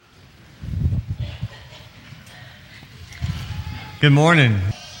Good morning.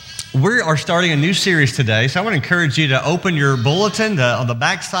 We are starting a new series today, so I want to encourage you to open your bulletin. On the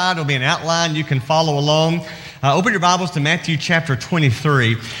back side will be an outline. You can follow along. Open your Bibles to Matthew chapter 23.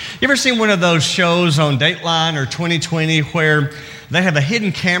 You ever seen one of those shows on Dateline or 2020 where they have a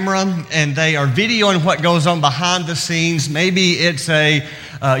hidden camera and they are videoing what goes on behind the scenes? Maybe it's a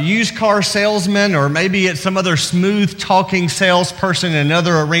used car salesman, or maybe it's some other smooth talking salesperson in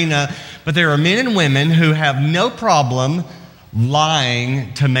another arena. But there are men and women who have no problem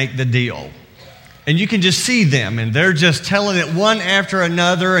lying to make the deal. And you can just see them, and they're just telling it one after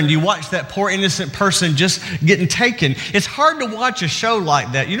another, and you watch that poor innocent person just getting taken. It's hard to watch a show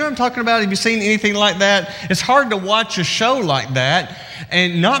like that. You know what I'm talking about? Have you seen anything like that? It's hard to watch a show like that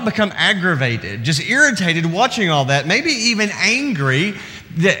and not become aggravated, just irritated watching all that, maybe even angry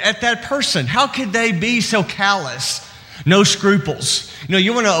at that person. How could they be so callous? No scruples. You know,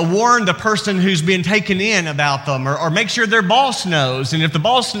 you want to warn the person who's being taken in about them, or make sure their boss knows. And if the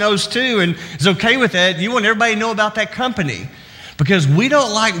boss knows too and is okay with that, you want everybody to know about that company. Because we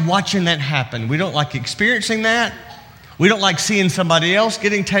don't like watching that happen. We don't like experiencing that. We don't like seeing somebody else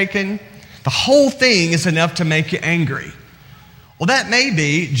getting taken. The whole thing is enough to make you angry. Well, that may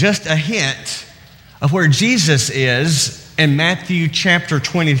be just a hint of where Jesus is in Matthew chapter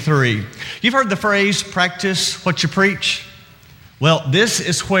 23. You've heard the phrase, practice what you preach. Well, this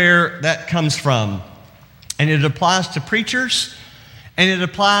is where that comes from. And it applies to preachers, and it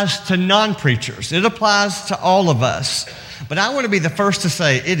applies to non-preachers. It applies to all of us. But I want to be the first to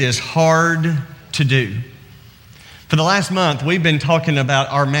say it is hard to do. For the last month, we've been talking about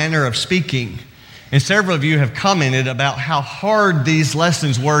our manner of speaking. And several of you have commented about how hard these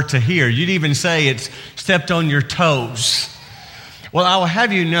lessons were to hear. You'd even say it's stepped on your toes. Well, I will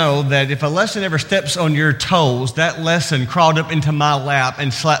have you know that if a lesson ever steps on your toes, that lesson crawled up into my lap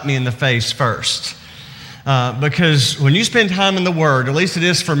and slapped me in the face first. Because when you spend time in the Word, at least it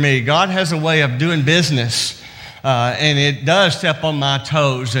is for me, God has a way of doing business. And it does step on my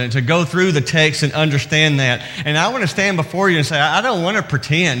toes, and to go through the text and understand that. And I want to stand before you and say, I don't want to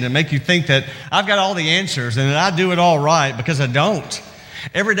pretend and make you think that I've got all the answers and that I do it all right, because I don't.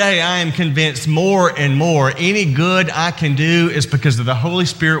 Every day I am convinced more and more any good I can do is because of the Holy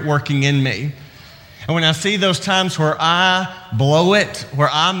Spirit working in me. And when I see those times where I blow it, where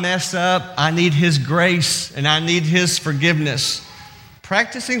I mess up, I need His grace and I need His forgiveness.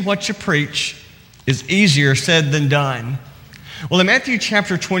 Practicing what you preach is easier said than done. Well, in Matthew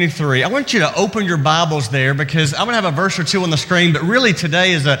chapter 23, I want you to open your Bibles there, because I'm going to have a verse or two on the screen, but really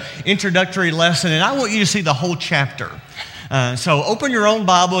today is an introductory lesson, and I want you to see the whole chapter. So open your own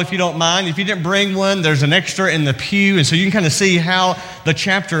Bible if you don't mind. If you didn't bring one, there's an extra in the pew, and so you can kind of see how the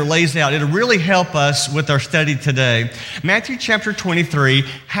chapter lays out. It'll really help us with our study today. Matthew chapter 23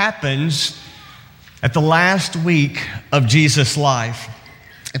 happens at the last week of Jesus' life.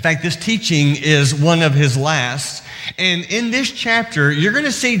 In fact, this teaching is one of His last. And in this chapter, you're going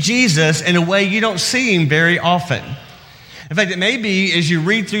to see Jesus in a way you don't see Him very often. In fact, it may be as you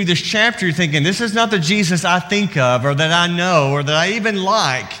read through this chapter, you're thinking, this is not the Jesus I think of, or that I know, or that I even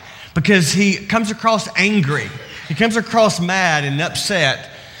like, because He comes across angry. He comes across mad and upset.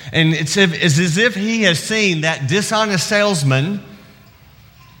 And it's as if He has seen that dishonest salesman,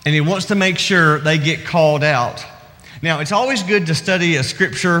 and He wants to make sure they get called out. Now, it's always good to study a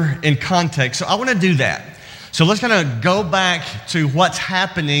scripture in context, so I want to do that. So let's kind of go back to what's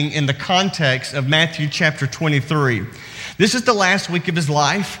happening in the context of Matthew chapter 23. This is the last week of His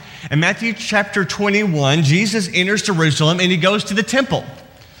life. In Matthew chapter 21, Jesus enters Jerusalem and He goes to the temple,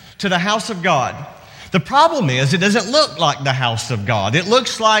 to the house of God. The problem is it doesn't look like the house of God. It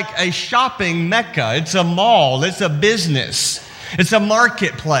looks like a shopping mecca. It's a mall. It's a business. It's a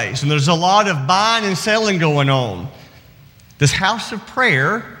marketplace. And there's a lot of buying and selling going on. This house of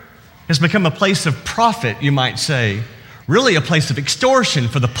prayer has become a place of profit, you might say. Really a place of extortion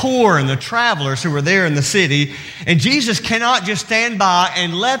for the poor and the travelers who were there in the city. And Jesus cannot just stand by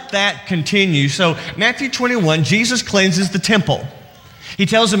and let that continue. So Matthew 21, Jesus cleanses the temple. He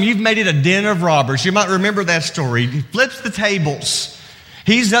tells them, you've made it a den of robbers. You might remember that story. He flips the tables.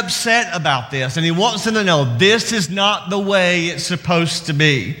 He's upset about this, and He wants them to know this is not the way it's supposed to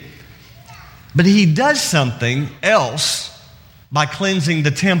be. But He does something else by cleansing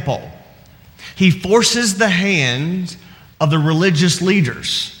the temple. He forces the hand of the religious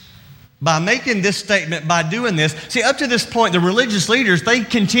leaders. By making this statement, by doing this, see, up to this point, the religious leaders, they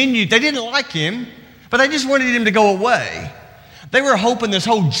didn't like Him, but they just wanted Him to go away. They were hoping this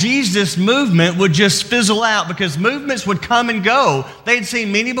whole Jesus movement would just fizzle out, because movements would come and go. They'd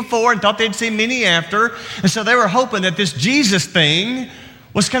seen many before and thought they'd seen many after, and so they were hoping that this Jesus thing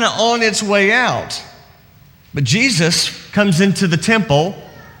was kind of on its way out. But Jesus comes into the temple,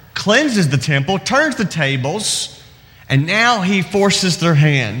 cleanses the temple, turns the tables, and now he forces their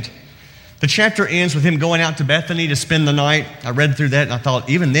hand. The chapter ends with him going out to Bethany to spend the night. I read through that and I thought,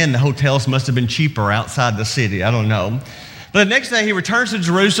 even then the hotels must have been cheaper outside the city. I don't know. But the next day he returns to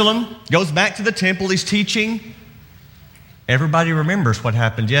Jerusalem, goes back to the temple, he's teaching. Everybody remembers what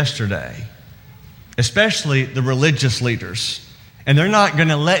happened yesterday, especially the religious leaders. And they're not going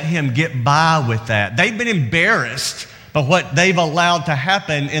to let him get by with that. They've been embarrassed by what they've allowed to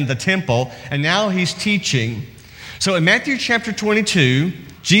happen in the temple, and now he's teaching. So in Matthew chapter 22,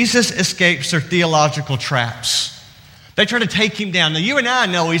 Jesus escapes their theological traps. They try to take him down. Now, you and I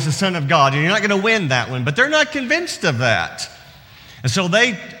know he's the Son of God, and you're not going to win that one, but they're not convinced of that. And so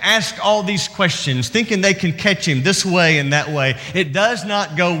they ask all these questions, thinking they can catch him this way and that way. It does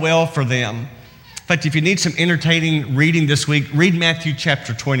not go well for them. In fact, if you need some entertaining reading this week, read Matthew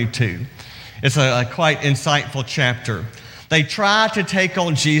chapter 22. It's a quite insightful chapter. They try to take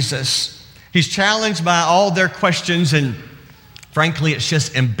on Jesus. He's challenged by all their questions, and frankly, it's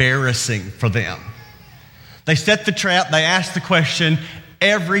just embarrassing for them. They set the trap, they ask the question.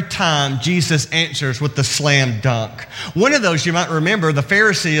 Every time Jesus answers with the slam dunk. One of those, you might remember, the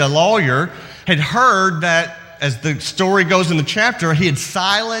Pharisee, a lawyer, had heard that, as the story goes in the chapter, he had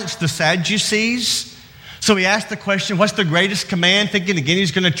silenced the Sadducees. So he asked the question, what's the greatest command? Thinking again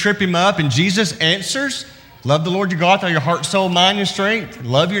he's going to trip him up. And Jesus answers, love the Lord your God with all your heart, soul, mind, and strength.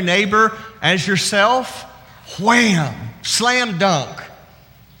 Love your neighbor as yourself. Wham! Slam dunk.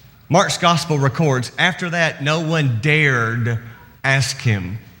 Mark's gospel records, after that, no one dared ask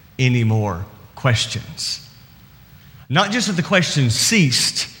him any more questions. Not just that the questions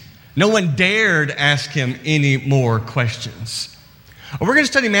ceased, no one dared ask him any more questions. We're going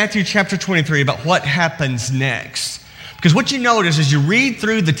to study Matthew chapter 23 about what happens next. Because what you notice as you read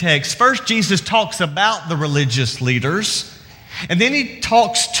through the text, first Jesus talks about the religious leaders, and then he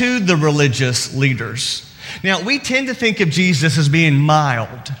talks to the religious leaders. Now, we tend to think of Jesus as being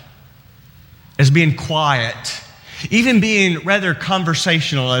mild, as being quiet, even being rather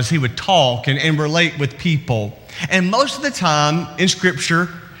conversational as he would talk and relate with people. And most of the time in Scripture,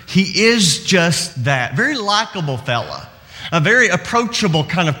 he is just that. Very likable fella, a very approachable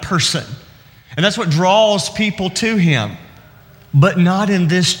kind of person. And that's what draws people to him. But not in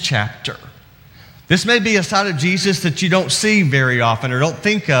this chapter. This may be a side of Jesus that you don't see very often or don't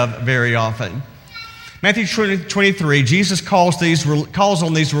think of very often. Matthew 23, Jesus calls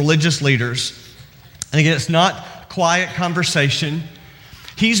on these religious leaders. And again, it's not quiet conversation.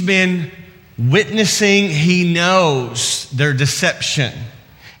 He's been witnessing, he knows their deception.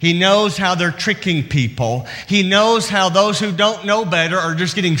 He knows how they're tricking people. He knows how those who don't know better are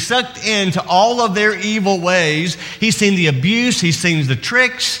just getting sucked into all of their evil ways. He's seen the abuse, he's seen the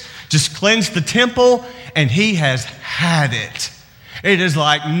tricks, just cleansed the temple, and he has had it. It is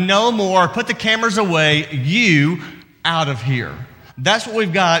like, no more, put the cameras away, you out of here. That's what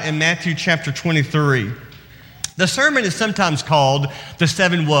we've got in Matthew chapter 23. The sermon is sometimes called the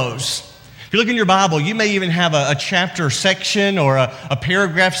Seven Woes. If you look in your Bible, you may even have a chapter section or a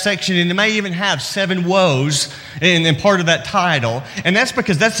paragraph section, and it may even have seven woes in part of that title. And that's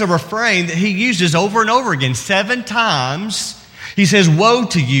because that's a refrain that he uses over and over again. 7 times he says, woe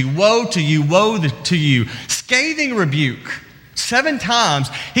to you, woe to you, woe to you. Scathing rebuke. 7 times.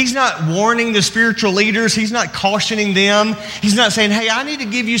 He's not warning the spiritual leaders. He's not cautioning them. He's not saying, hey, I need to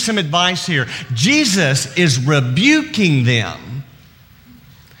give you some advice here. Jesus is rebuking them.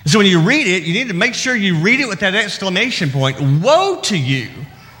 So when you read it, you need to make sure you read it with that exclamation point, woe to you.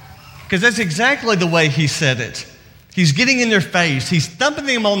 Because that's exactly the way he said it. He's getting in their face. He's thumping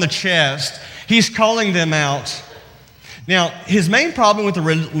them on the chest. He's calling them out. Now, his main problem with the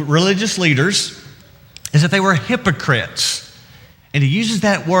religious leaders is that they were hypocrites. And he uses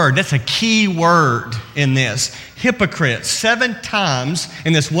that word. That's a key word in this. Hypocrites. 7 times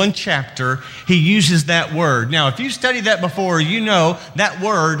in this one chapter, he uses that word. Now, if you studied that before, you know that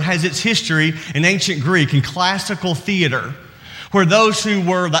word has its history in ancient Greek and classical theater, where those who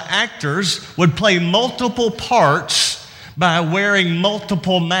were the actors would play multiple parts by wearing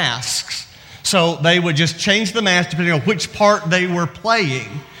multiple masks. So they would just change the mask depending on which part they were playing.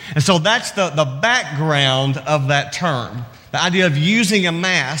 And so that's the background of that term. The idea of using a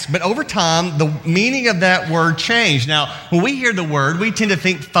mask, but over time, the meaning of that word changed. Now, when we hear the word, we tend to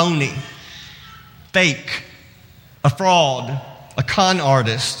think phony, fake, a fraud, a con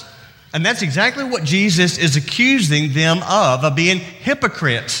artist. And that's exactly what Jesus is accusing them of being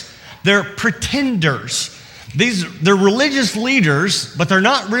hypocrites. They're pretenders. They're religious leaders, but they're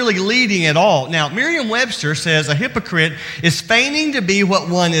not really leading at all. Now, Merriam-Webster says a hypocrite is feigning to be what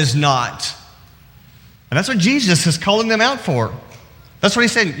one is not. And that's what Jesus is calling them out for. That's what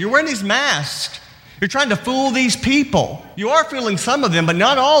he's saying. You're wearing these masks. You're trying to fool these people. You are fooling some of them, but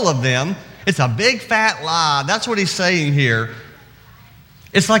not all of them. It's a big fat lie. That's what he's saying here.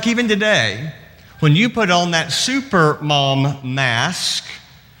 It's like even today, when you put on that super mom mask,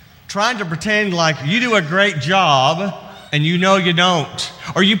 trying to pretend like you do a great job and you know you don't.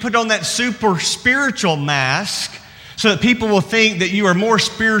 Or you put on that super spiritual mask so that people will think that you are more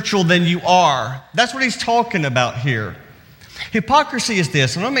spiritual than you are. That's what he's talking about here. Hypocrisy is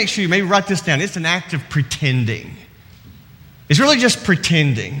this, and I'll make sure you maybe write this down. It's an act of pretending. It's really just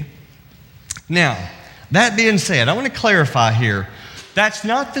pretending. Now, that being said, I want to clarify here. That's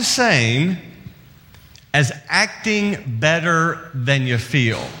not the same as acting better than you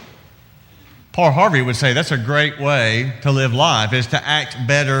feel. Paul Harvey would say that's a great way to live life, is to act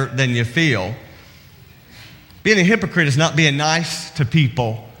better than you feel. Being a hypocrite is not being nice to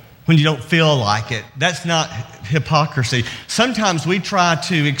people when you don't feel like it. That's not hypocrisy. Sometimes we try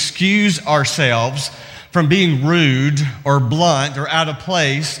to excuse ourselves from being rude or blunt or out of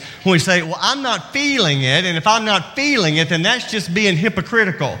place when we say, well, I'm not feeling it, and if I'm not feeling it, then that's just being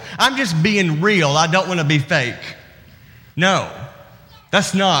hypocritical. I'm just being real. I don't want to be fake. No,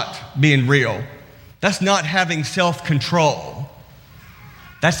 that's not being real. That's not having self-control.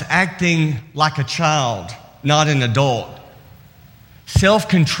 That's acting like a child, not an adult.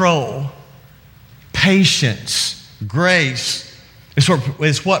 Self-control, patience, grace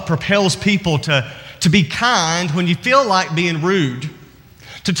is what propels people to be kind when you feel like being rude,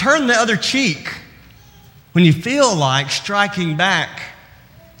 to turn the other cheek when you feel like striking back,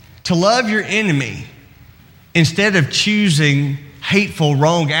 to love your enemy instead of choosing hateful,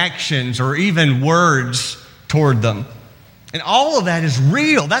 wrong actions or even words toward them. And all of that is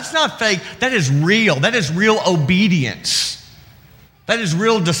real. That's not fake. That is real. That is real obedience. That is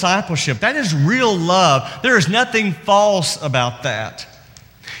real discipleship. That is real love. There is nothing false about that.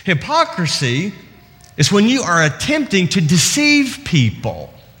 Hypocrisy is when you are attempting to deceive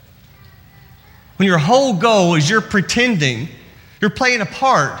people. When your whole goal is you're pretending, you're playing a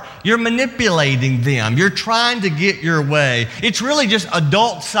part, you're manipulating them, you're trying to get your way. It's really just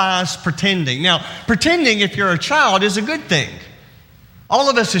adult-sized pretending. Now, pretending, if you're a child, is a good thing. All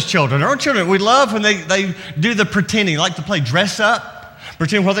of us as children, our children, we love when they do the pretending, like to play dress up,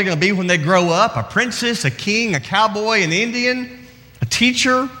 pretend what they're going to be when they grow up, a princess, a king, a cowboy, an Indian, a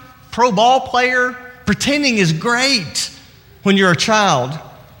teacher, pro ball player. Pretending is great when you're a child.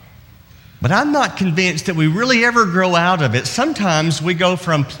 But I'm not convinced that we really ever grow out of it. Sometimes we go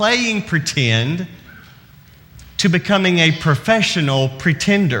from playing pretend to becoming a professional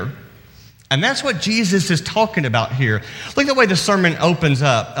pretender. And that's what Jesus is talking about here. Look at the way the sermon opens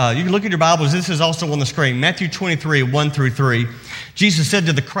up. You can look at your Bibles. This is also on the screen. Matthew 23, 1 through 3. Jesus said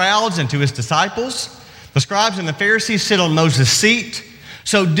to the crowds and to his disciples, the scribes and the Pharisees sit on Moses' seat.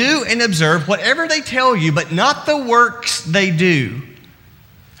 So do and observe whatever they tell you, but not the works they do.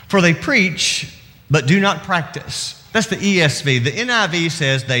 For they preach, but do not practice. That's the ESV. The NIV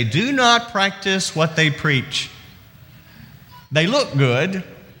says they do not practice what they preach. They look good.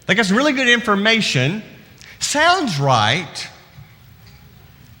 They got some really good information. Sounds right,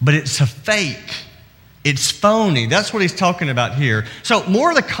 but it's a fake. It's phony. That's what he's talking about here. So more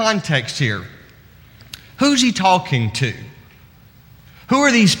of the context here. Who's he talking to? Who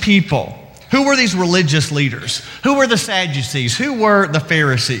are these people? Who were these religious leaders? Who were the Sadducees? Who were the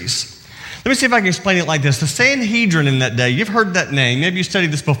Pharisees? Let me see if I can explain it like this. The Sanhedrin in that day, you've heard that name. Maybe you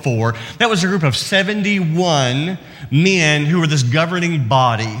studied this before. That was a group of 71 men who were this governing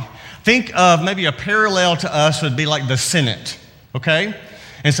body. Think of maybe a parallel to us would be like the Senate, okay?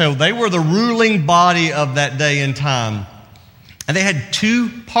 And so they were the ruling body of that day and time. And they had two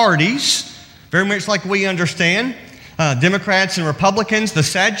parties, very much like we understand. Democrats and Republicans. The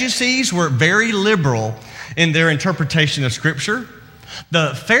Sadducees were very liberal in their interpretation of Scripture.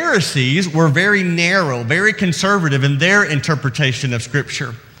 The Pharisees were very narrow, very conservative in their interpretation of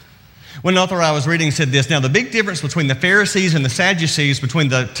Scripture. One author I was reading said this, now the big difference between the Pharisees and the Sadducees,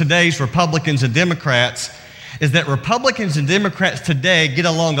 between today's Republicans and Democrats, is that Republicans and Democrats today get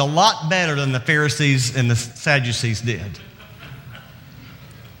along a lot better than the Pharisees and the Sadducees did.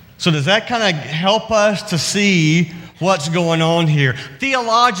 So does that kind of help us to see what's going on here?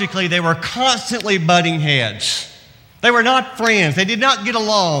 Theologically, they were constantly butting heads. They were not friends. They did not get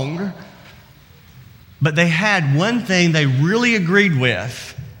along. But they had one thing they really agreed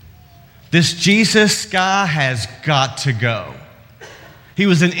with. This Jesus guy has got to go. He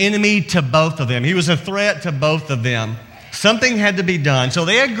was an enemy to both of them. He was a threat to both of them. Something had to be done. So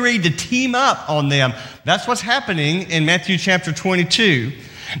they agreed to team up on them. That's what's happening in Matthew chapter 22.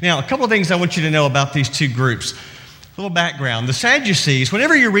 Now, a couple of things I want you to know about these two groups. A little background. The Sadducees,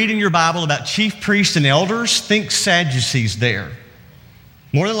 whenever you're reading your Bible about chief priests and elders, think Sadducees there.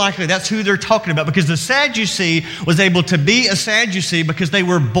 More than likely, that's who they're talking about, because the Sadducee was able to be a Sadducee because they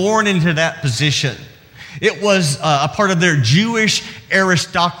were born into that position. It was a part of their Jewish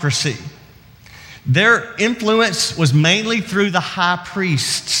aristocracy. Their influence was mainly through the high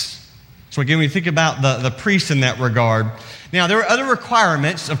priests. So again, when you think about the priests in that regard. Now, there were other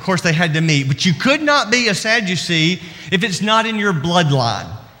requirements, of course, they had to meet, but you could not be a Sadducee if it's not in your bloodline.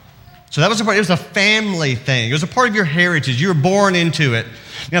 So that was it was a family thing. It was a part of your heritage. You were born into it.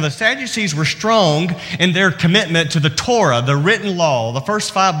 Now, the Sadducees were strong in their commitment to the Torah, the written law, the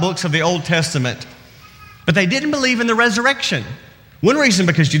first 5 books of the Old Testament. But they didn't believe in the resurrection. One reason,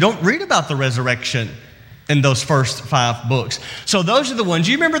 because you don't read about the resurrection in those first 5 books. So those are the ones.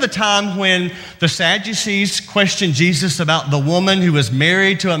 You remember the time when the Sadducees questioned Jesus about the woman who was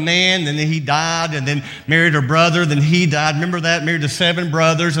married to a man, and then he died, and then married her brother, then he died. Remember that? Married to 7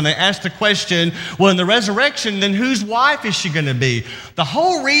 brothers. And they asked the question, well, in the resurrection, then whose wife is she going to be? The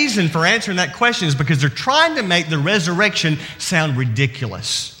whole reason for answering that question is because they're trying to make the resurrection sound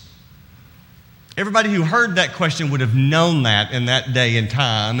ridiculous. Everybody who heard that question would have known that in that day and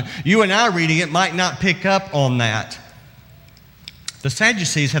time. You and I reading it might not pick up on that. The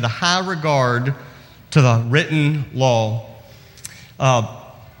Sadducees had a high regard to the written law. The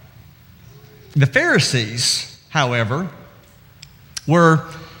Pharisees, however,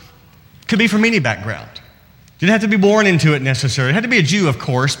 could be from any background. Didn't have to be born into it necessarily. It had to be a Jew, of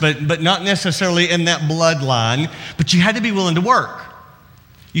course, but not necessarily in that bloodline. But you had to be willing to work.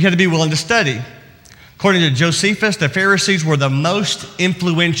 You had to be willing to study. According to Josephus, the Pharisees were the most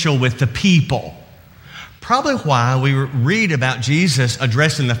influential with the people. Probably why we read about Jesus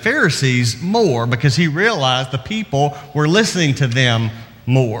addressing the Pharisees more, because he realized the people were listening to them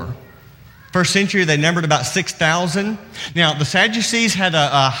more. First century, they numbered about 6,000. Now, the Sadducees had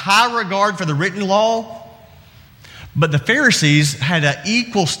a high regard for the written law, but the Pharisees had an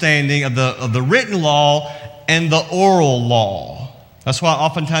equal standing of the written law and the oral law. That's why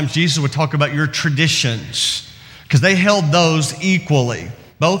oftentimes Jesus would talk about your traditions, because they held those equally.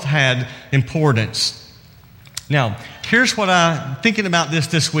 Both had importance. Now, here's what I'm thinking about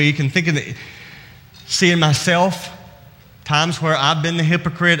this week, and seeing myself, times where I've been the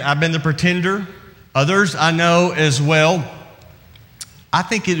hypocrite, I've been the pretender. Others I know as well. I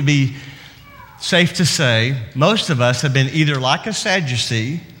think it would be safe to say most of us have been either like a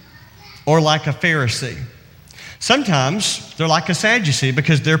Sadducee or like a Pharisee. Sometimes they're like a Sadducee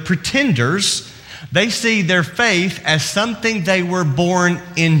because they're pretenders. They see their faith as something they were born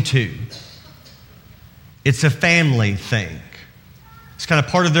into. It's a family thing. It's kind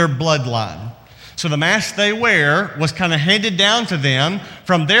of part of their bloodline. So the mask they wear was kind of handed down to them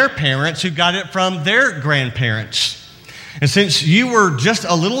from their parents, who got it from their grandparents. And since you were just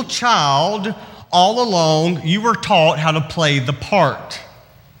a little child all along, you were taught how to play the part.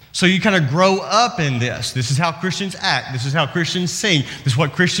 So you kind of grow up in this. This is how Christians act. This is how Christians sing. This is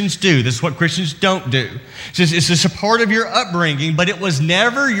what Christians do. This is what Christians don't do. It's just a part of your upbringing, but it was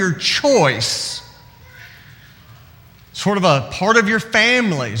never your choice. Sort of a part of your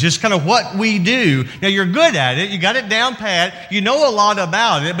family. It's just kind of what we do. Now, you're good at it. You got it down pat. You know a lot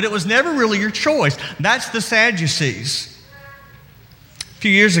about it, but it was never really your choice. That's the Sadducees. A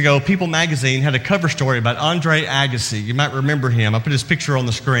few years ago, People magazine had a cover story about Andre Agassi. You might remember him. I put his picture on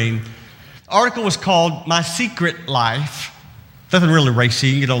the screen. The article was called My Secret Life. Nothing really racy.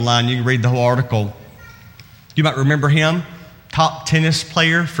 You can get online, you can read the whole article. You might remember him. Top tennis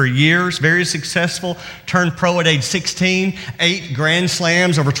player for years, very successful, turned pro at age 16, 8 Grand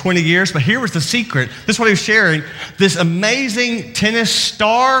Slams over 20 years. But here was the secret. This is what he was sharing. This amazing tennis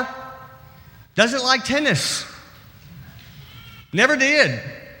star doesn't like tennis. Never did.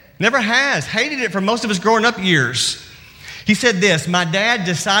 Never has. Hated it for most of his growing up years. He said this: my dad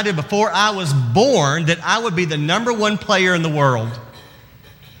decided before I was born that I would be the #1 player in the world.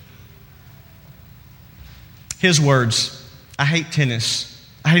 His words: I hate tennis.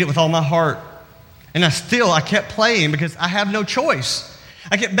 I hate it with all my heart. And I kept playing because I have no choice.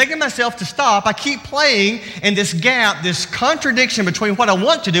 I kept begging myself to stop. I keep playing, and this gap, this contradiction between what I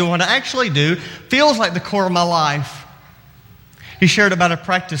want to do and what I actually do feels like the core of my life. He shared about a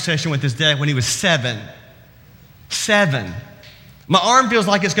practice session with his dad when he was 7. 7. My arm feels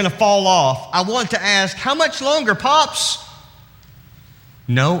like it's going to fall off. I want to ask, how much longer, Pops?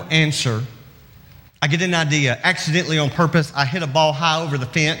 No answer. I get an idea. Accidentally, on purpose, I hit a ball high over the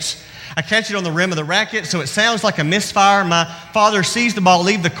fence. I catch it on the rim of the racket, so it sounds like a misfire. My father sees the ball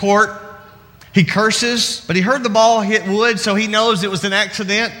leave the court. He curses, but he heard the ball hit wood, so he knows it was an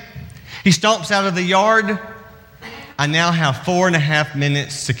accident. He stomps out of the yard. I now have 4.5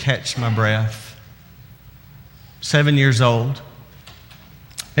 minutes to catch my breath. 7 years old.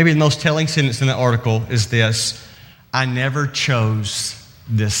 Maybe the most telling sentence in the article is this: I never chose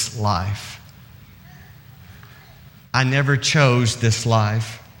this life. I never chose this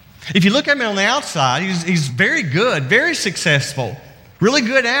life. If you look at him on the outside, he's very good, very successful, really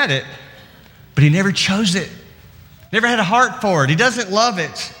good at it, but he never chose it. Never had a heart for it. He doesn't love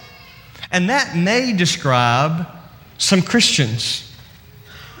it. And that may describe some Christians.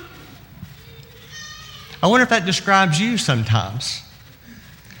 I wonder if that describes you sometimes.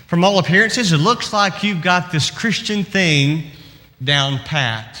 From all appearances, it looks like you've got this Christian thing down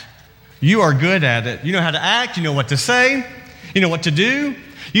pat. You are good at it. You know how to act. You know what to say. You know what to do.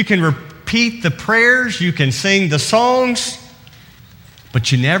 You can repeat the prayers. You can sing the songs.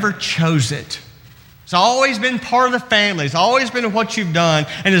 But you never chose it. It's always been part of the family. It's always been what you've done.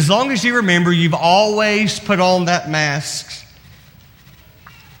 And as long as you remember, you've always put on that mask.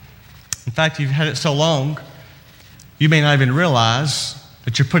 In fact, you've had it so long, you may not even realize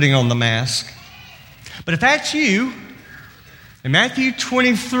that you're putting on the mask. But if that's you, in Matthew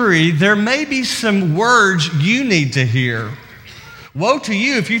 23, there may be some words you need to hear. Woe to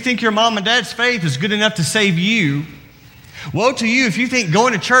you if you think your mom and dad's faith is good enough to save you. Woe to you if you think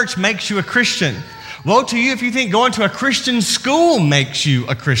going to church makes you a Christian. Woe to you if you think going to a Christian school makes you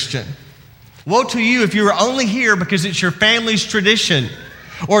a Christian. Woe to you if you are only here because it's your family's tradition,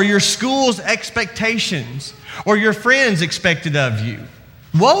 or your school's expectations, or your friends expected of you.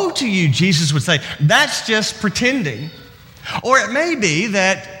 Woe to you, Jesus would say. That's just pretending. Or it may be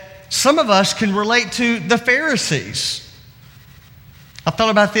that some of us can relate to the Pharisees. I've thought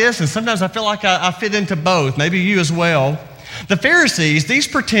about this, and sometimes I feel like I fit into both. Maybe you as well. The Pharisees, these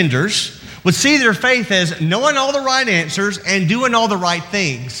pretenders, would see their faith as knowing all the right answers and doing all the right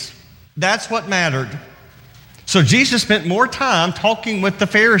things. That's what mattered. So Jesus spent more time talking with the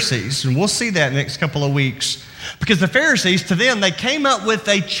Pharisees, and we'll see that in the next couple of weeks. Because the Pharisees, to them, they came up with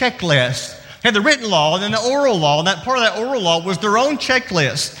a checklist. They had the written law and then the oral law, and that part of that oral law was their own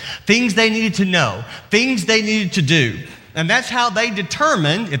checklist. Things they needed to know, things they needed to do. And that's how they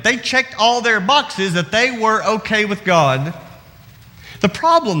determined, if they checked all their boxes, that they were okay with God. The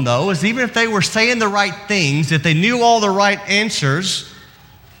problem, though, is even if they were saying the right things, if they knew all the right answers,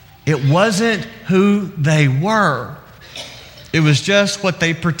 it wasn't who they were. It was just what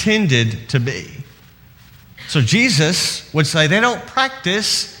they pretended to be. So Jesus would say they don't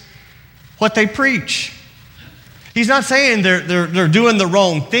practice what they preach. He's not saying they're doing the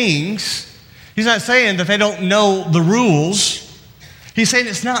wrong things. He's not saying that they don't know the rules. He's saying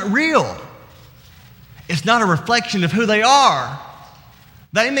it's not real. It's not a reflection of who they are.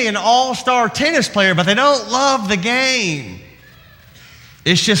 They may be an all-star tennis player, but they don't love the game.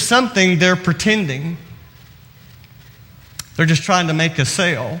 It's just something they're pretending. They're just trying to make a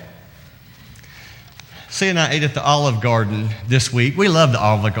sale. C and I ate at the Olive Garden this week. We love the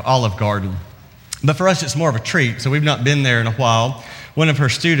Olive Garden. But for us, it's more of a treat, so we've not been there in a while. One of her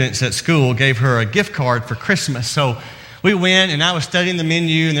students at school gave her a gift card for Christmas. So we went, and I was studying the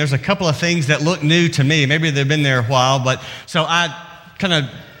menu, and there's a couple of things that look new to me. Maybe they've been there a while, but so I kind of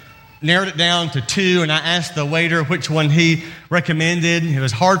narrowed it down to 2, and I asked the waiter which one he recommended. It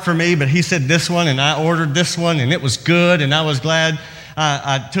was hard for me, but he said this one, and I ordered this one, and it was good, and I was glad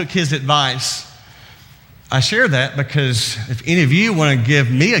I took his advice. I share that because if any of you want to give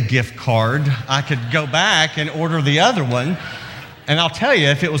me a gift card, I could go back and order the other one, and I'll tell you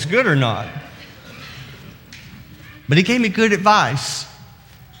if it was good or not. But he gave me good advice.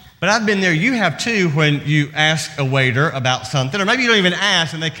 But I've been there, you have too, when you ask a waiter about something, or maybe you don't even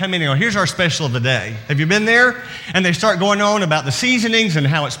ask, and they come in and go, here's our special of the day. Have you been there? And they start going on about the seasonings and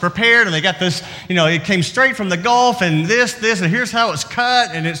how it's prepared, and they got this, it came straight from the Gulf, and this, and here's how it's cut,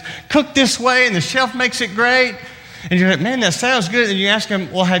 and it's cooked this way, and the chef makes it great. And you're like, man, that sounds good. And you ask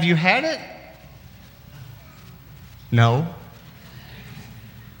them, well, have you had it? No.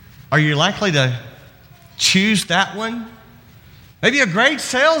 Are you likely to choose that one? Maybe a great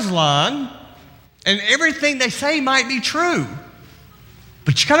sales line, and everything they say might be true.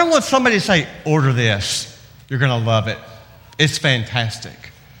 But you kind of want somebody to say, order this. You're going to love it. It's fantastic.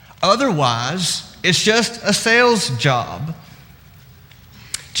 Otherwise, it's just a sales job.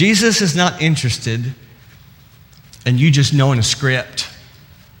 Jesus is not interested in you just knowing a script.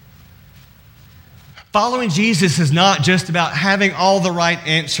 Following Jesus is not just about having all the right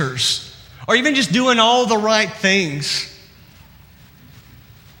answers or even just doing all the right things.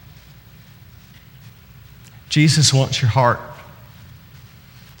 Jesus wants your heart.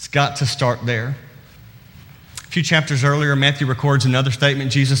 It's got to start there. A few chapters earlier, Matthew records another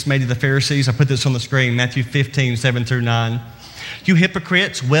statement Jesus made to the Pharisees. I put this on the screen, Matthew 15, 7 through 9. You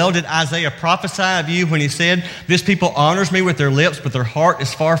hypocrites, well did Isaiah prophesy of you when he said, this people honors me with their lips, but their heart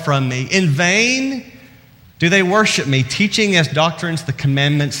is far from me. In vain do they worship me, teaching as doctrines the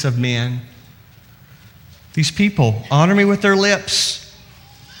commandments of men. These people honor me with their lips,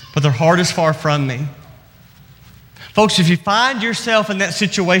 but their heart is far from me. Folks, if you find yourself in that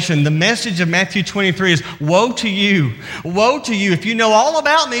situation, the message of Matthew 23 is, woe to you. Woe to you if you know all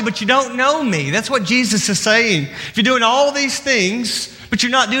about me, but you don't know me. That's what Jesus is saying. If you're doing all these things, but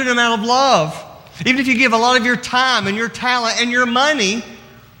you're not doing them out of love, even if you give a lot of your time and your talent and your money,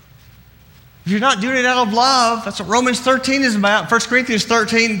 if you're not doing it out of love, that's what Romans 13 is about. 1 Corinthians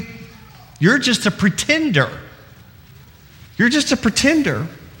 13, you're just a pretender. You're just a pretender.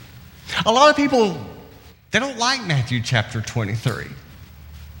 A lot of people, they don't like Matthew chapter 23.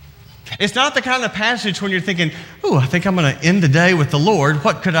 It's not the kind of passage when you're thinking, ooh, I think I'm going to end the day with the Lord.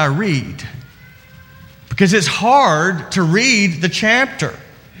 What could I read? Because it's hard to read the chapter.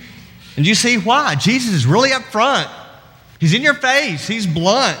 And you see why. Jesus is really up front. He's in your face. He's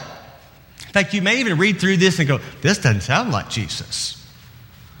blunt. In fact, you may even read through this and go, this doesn't sound like Jesus.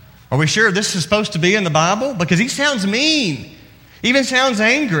 Are we sure this is supposed to be in the Bible? Because he sounds mean, even sounds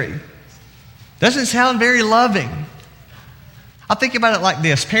angry. Doesn't sound very loving. I think about it like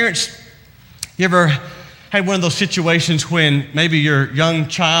this. Parents, you ever had one of those situations when maybe your young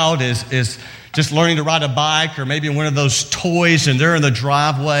child is just learning to ride a bike, or maybe one of those toys, and they're in the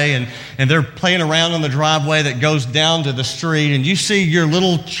driveway and they're playing around on the driveway that goes down to the street, and you see your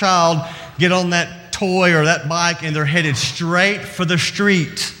little child get on that toy or that bike and they're headed straight for the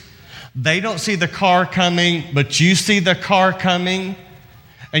street. They don't see the car coming, but you see the car coming.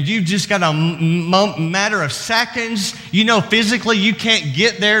 And you've just got a matter of seconds. You know physically you can't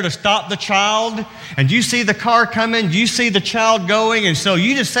get there to stop the child. And you see the car coming, you see the child going, and so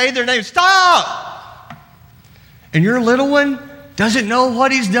you just say their name, stop! And your little one doesn't know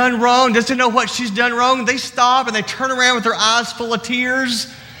what he's done wrong, doesn't know what she's done wrong. They stop and they turn around with their eyes full of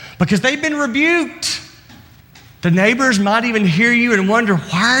tears because they've been rebuked. The neighbors might even hear you and wonder,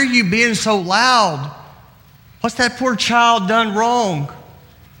 why are you being so loud? What's that poor child done wrong?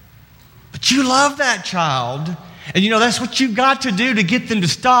 But you love that child. And you know, that's what you've got to do to get them to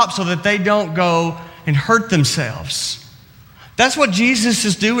stop so that they don't go and hurt themselves. That's what Jesus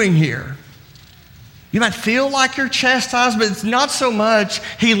is doing here. You might feel like you're chastised, but it's not so much.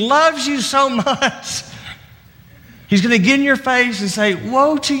 He loves you so much. He's going to get in your face and say,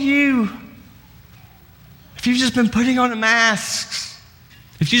 woe to you. If you've just been putting on masks,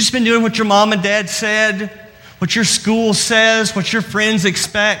 if you've just been doing what your mom and dad said, what your school says, what your friends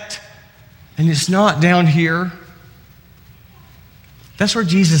expect, and it's not down here. That's where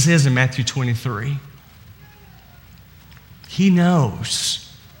Jesus is in Matthew 23. He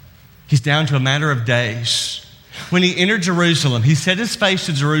knows. He's down to a matter of days. When he entered Jerusalem, he set his face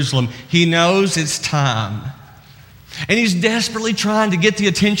to Jerusalem. He knows it's time. And he's desperately trying to get the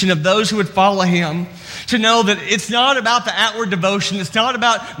attention of those who would follow him, to know that it's not about the outward devotion. It's not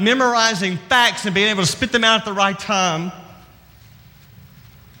about memorizing facts and being able to spit them out at the right time.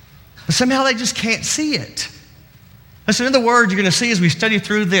 But somehow they just can't see it. That's another word you're going to see as we study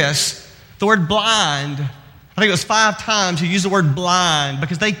through this. The word blind. I think it was 5 times he used the word blind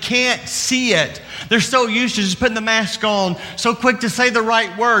because they can't see it. They're so used to just putting the mask on, so quick to say the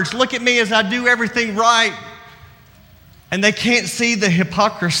right words. Look at me as I do everything right. And they can't see the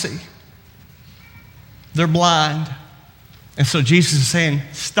hypocrisy. They're blind. And so Jesus is saying,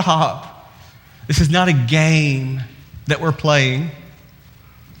 stop. This is not a game that we're playing.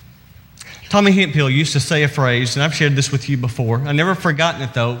 Tommy Hemphill used to say a phrase, and I've shared this with you before. I've never forgotten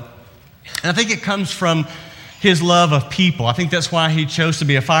it, though. And I think it comes from his love of people. I think that's why he chose to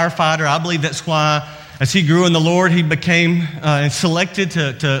be a firefighter. I believe that's why, as he grew in the Lord, he became selected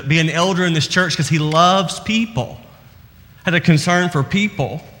to be an elder in this church, because he loves people, had a concern for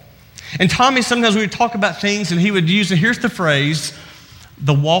people. And Tommy, sometimes we would talk about things, and he would use, and here's the phrase,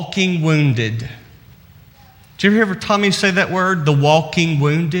 the walking wounded. Did you ever hear Tommy say that word, the walking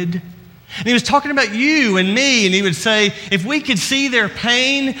wounded? And he was talking about you and me, and he would say, if we could see their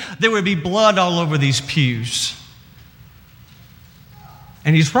pain, there would be blood all over these pews.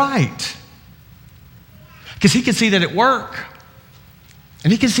 And he's right. Because he could see that at work.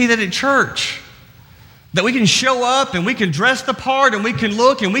 And he can see that at church. That we can show up and we can dress the part and we can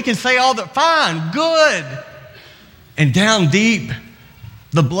look and we can say all that, fine, good. And down deep,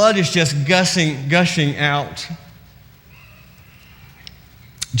 the blood is just gushing out.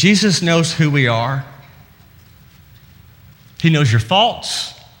 Jesus knows who we are. He knows your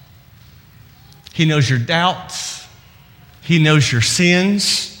faults. He knows your doubts. He knows your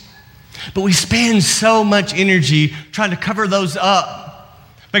sins. But we spend so much energy trying to cover those up,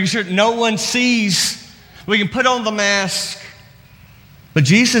 making sure no one sees. We can put on the mask, but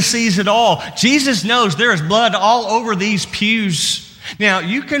Jesus sees it all. Jesus knows there is blood all over these pews. Now,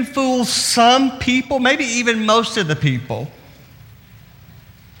 you can fool some people, maybe even most of the people,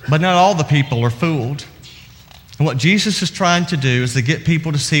 but not all the people are fooled. And what Jesus is trying to do is to get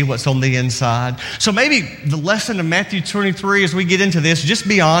people to see what's on the inside. So maybe the lesson of Matthew 23 as we get into this, just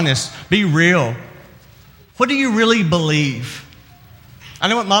be honest, be real. What do you really believe? I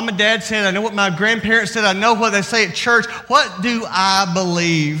know what mom and dad said. I know what my grandparents said. I know what they say at church. What do I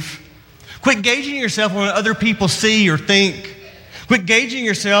believe? Quit gauging yourself on what other people see or think. Quit gauging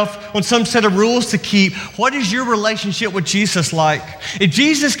yourself on some set of rules to keep. What is your relationship with Jesus like? If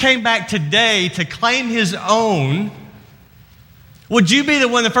Jesus came back today to claim his own, would you be the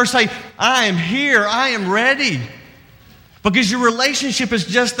one that first say, I am here, I am ready? Because your relationship is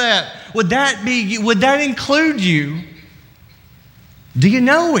just that. Would that include you? Do you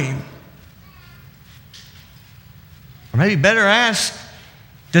know him? Or maybe better ask,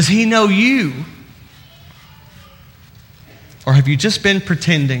 does he know you? Or have you just been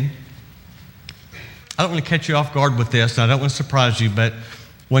pretending? I don't want to catch you off guard with this, and I don't want to surprise you, but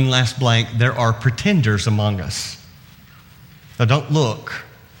one last blank, there are pretenders among us. Now don't look.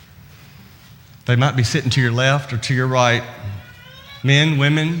 They might be sitting to your left or to your right. Men,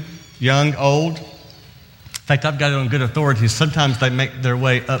 women, young, old. In fact, I've got it on good authority. Sometimes they make their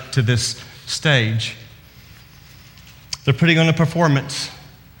way up to this stage. They're putting on a performance.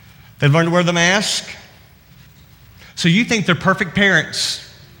 They've learned to wear the mask. So you think they're perfect parents.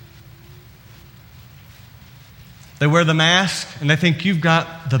 They wear the mask and they think you've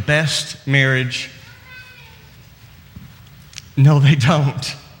got the best marriage. No, they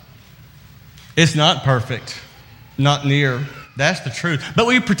don't. It's not perfect. Not near. That's the truth. But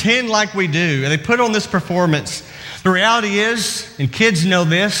we pretend like we do. And they put on this performance. The reality is, and kids know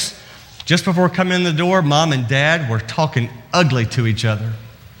this, just before coming in the door, mom and dad were talking ugly to each other.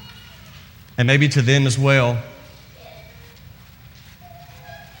 And maybe to them as well.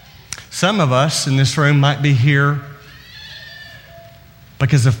 Some of us in this room might be here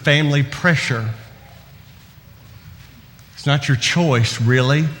because of family pressure. It's not your choice,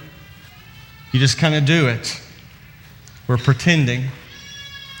 really. You just kind of do it. We're pretending.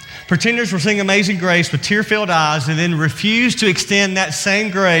 Pretenders will sing Amazing Grace with tear-filled eyes and then refuse to extend that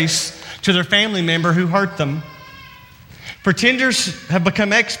same grace to their family member who hurt them. Pretenders have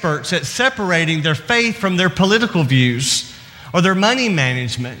become experts at separating their faith from their political views or their money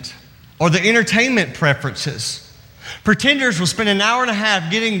management or their entertainment preferences. Pretenders will spend an hour and a half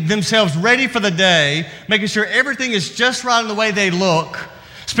getting themselves ready for the day, making sure everything is just right in the way they look,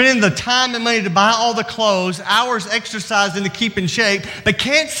 spending the time and money to buy all the clothes, hours exercising to keep in shape, but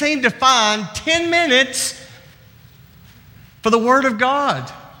can't seem to find 10 minutes for the Word of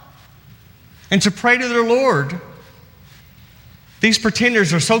God and to pray to their Lord. These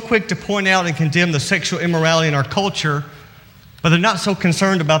pretenders are so quick to point out and condemn the sexual immorality in our culture, but they're not so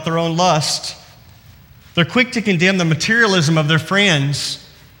concerned about their own lust. They're quick to condemn the materialism of their friends,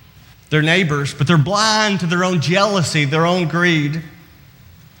 their neighbors, but they're blind to their own jealousy, their own greed.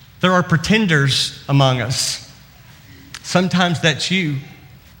 There are pretenders among us. Sometimes that's you.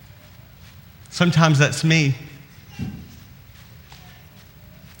 Sometimes that's me.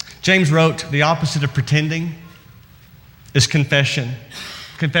 James wrote, the opposite of pretending is confession.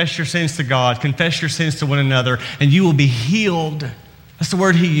 Confess your sins to God. Confess your sins to one another, and you will be healed. That's the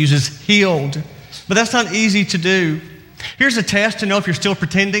word he uses, healed. But that's not easy to do. Here's a test to know if you're still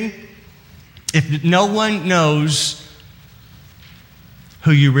pretending. If no one knows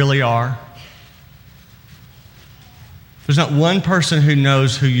who you really are. There's not one person who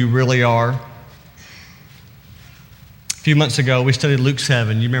knows who you really are. A few months ago, we studied Luke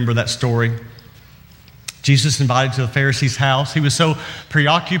 7. You remember that story? Jesus invited to the Pharisee's house. He was so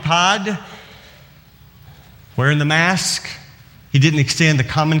preoccupied wearing the mask, he didn't extend the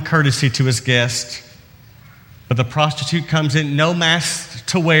common courtesy to his guest. But the prostitute comes in, no mask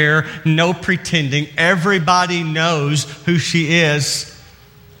to wear, no pretending. Everybody knows who she is.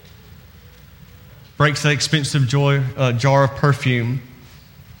 Breaks that expensive jar of perfume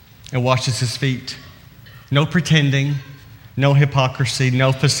and washes his feet. No pretending, no hypocrisy,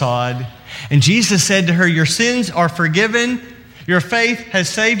 no facade. And Jesus said to her, your sins are forgiven. Your faith has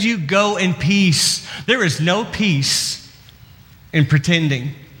saved you. Go in peace. There is no peace in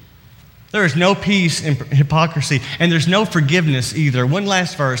pretending. There is no peace in hypocrisy. And there's no forgiveness either. One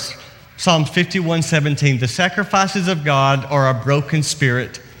last verse, Psalm 51:17. The sacrifices of God are a broken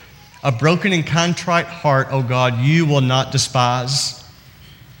spirit, A broken and contrite heart, O God, you will not despise.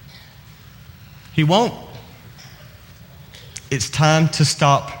 He won't. It's time to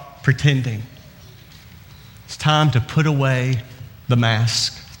stop pretending. It's time to put away the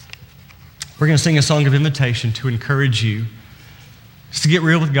mask. We're going to sing a song of invitation to encourage you just to get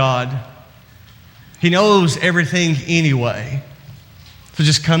real with God. He knows everything anyway. So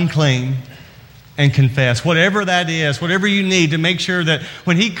just come clean and confess. Whatever that is, whatever you need to make sure that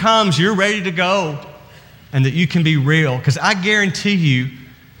when He comes, you're ready to go and that you can be real. Because I guarantee you,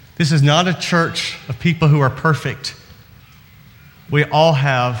 this is not a church of people who are perfect. We all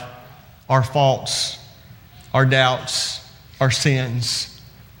have our faults, our doubts, our sins.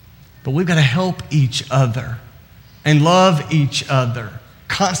 But we've got to help each other and love each other,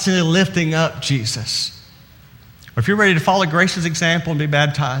 constantly lifting up Jesus. Or if you're ready to follow Grace's example and be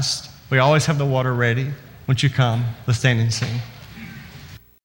baptized, we always have the water ready. Once you come, let's stand and sing.